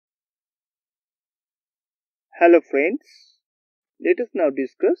Hello friends, let us now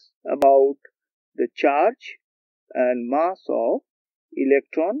discuss about the charge and mass of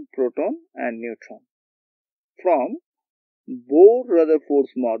electron, proton and neutron. From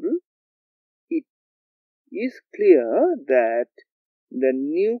Bohr-Rutherford's model, it is clear that the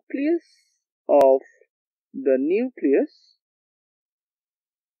nucleus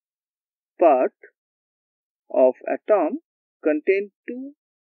part of atom contains two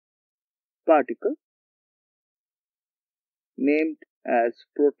particles named as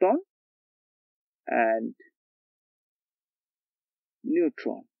proton and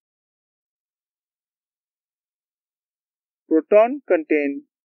neutron. Proton contain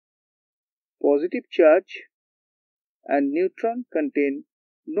positive charge and neutron contain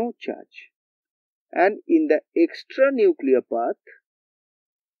no charge. And in the extranuclear path,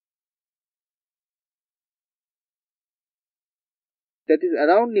 that is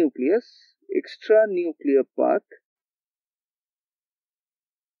around nucleus, extranuclear path,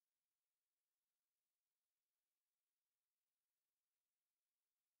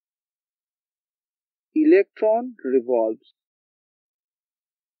 electron revolves.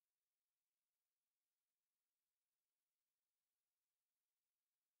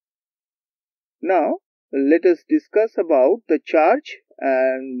 Now let us discuss about the charge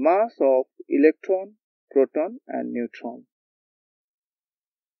and mass of electron, proton and neutron.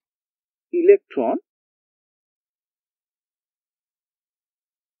 Electron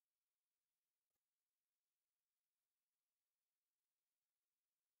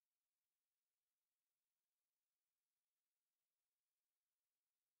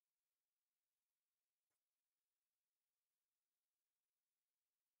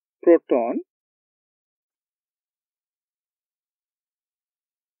proton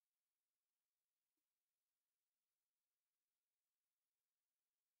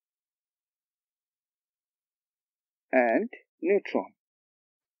and neutron.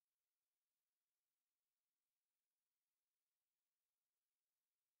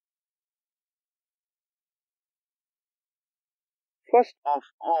 First of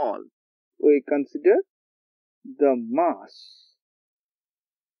all, we consider the mass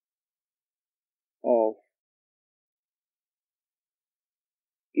of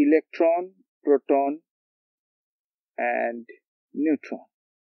electron, proton and neutron.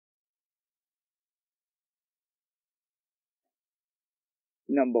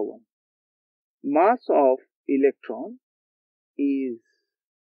 Number 1. Mass of electron is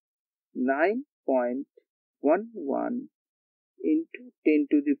 9.11 into 10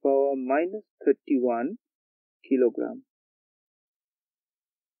 to the power minus 31 kilogram.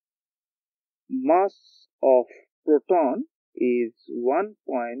 Mass of proton is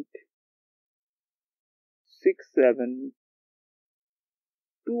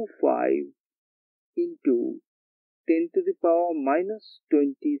 1.6725 into 10 to the power minus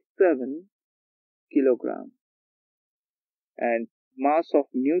 27 kilogram. And mass of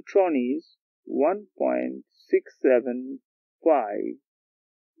neutron is 1.675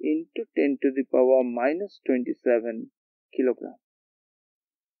 into 10 to the power minus 27 kilogram.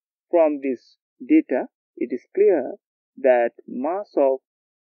 From this data, it is clear that mass of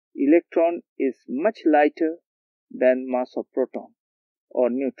electron is much lighter than mass of proton or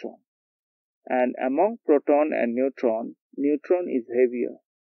neutron. And among proton and neutron, neutron is heavier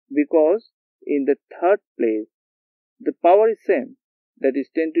because in the third place, the power is same, that is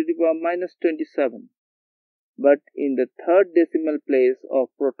 10 to the power minus 27. But in the third decimal place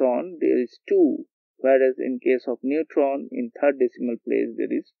of proton, there is 2, whereas in case of neutron, in third decimal place,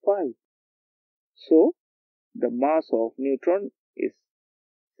 there is 5. So, the mass of neutron is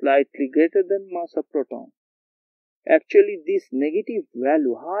slightly greater than mass of proton. Actually, this negative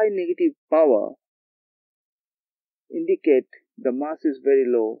value, high negative power, indicate the mass is very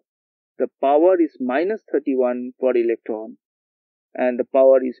low. The power is minus 31 for electron and the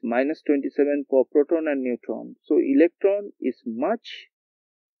power is minus 27 for proton and neutron. So electron is much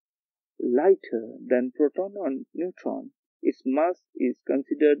lighter than proton or neutron. Its mass is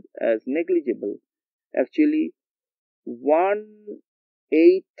considered as negligible. Actually,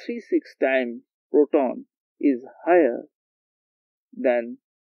 1836 times proton is higher than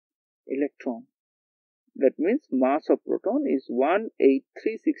electron. That means mass of proton is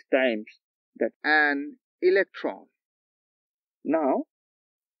 1836 times that an electron. Now,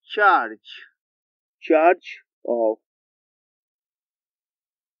 charge of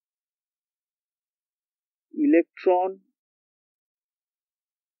electron,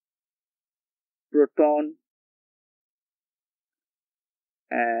 proton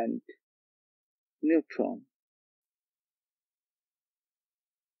and neutron.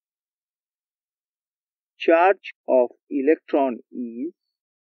 charge of electron is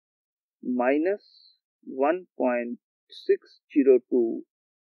minus 1.602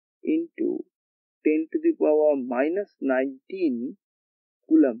 into 10 to the power minus 19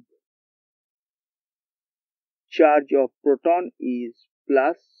 coulomb. Charge of proton is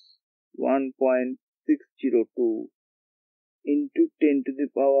plus 1.602 into 10 to the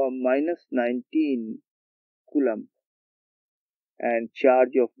power minus 19 coulomb, and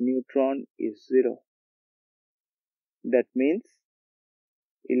charge of neutron is 0. That means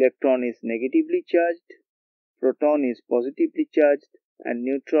electron is negatively charged, proton is positively charged, and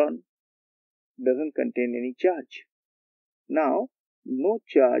neutron doesn't contain any charge. Now, no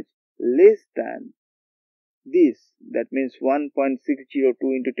charge less than this, that means 1.602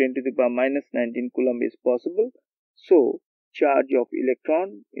 into 10 to the power minus 19 coulomb is possible. So, charge of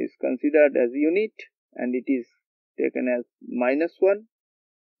electron is considered as unit and it is taken as minus 1.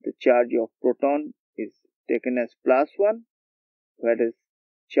 The charge of proton is taken as plus 1, whereas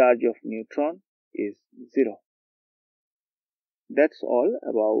charge of neutron is 0. That's all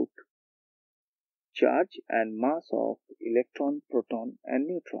about charge and mass of electron, proton and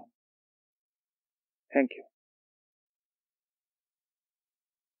neutron. Thank you.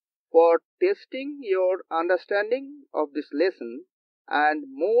 For testing your understanding of this lesson and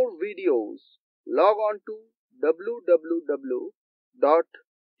more videos, log on to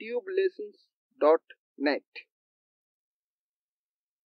www.tubelessons.net.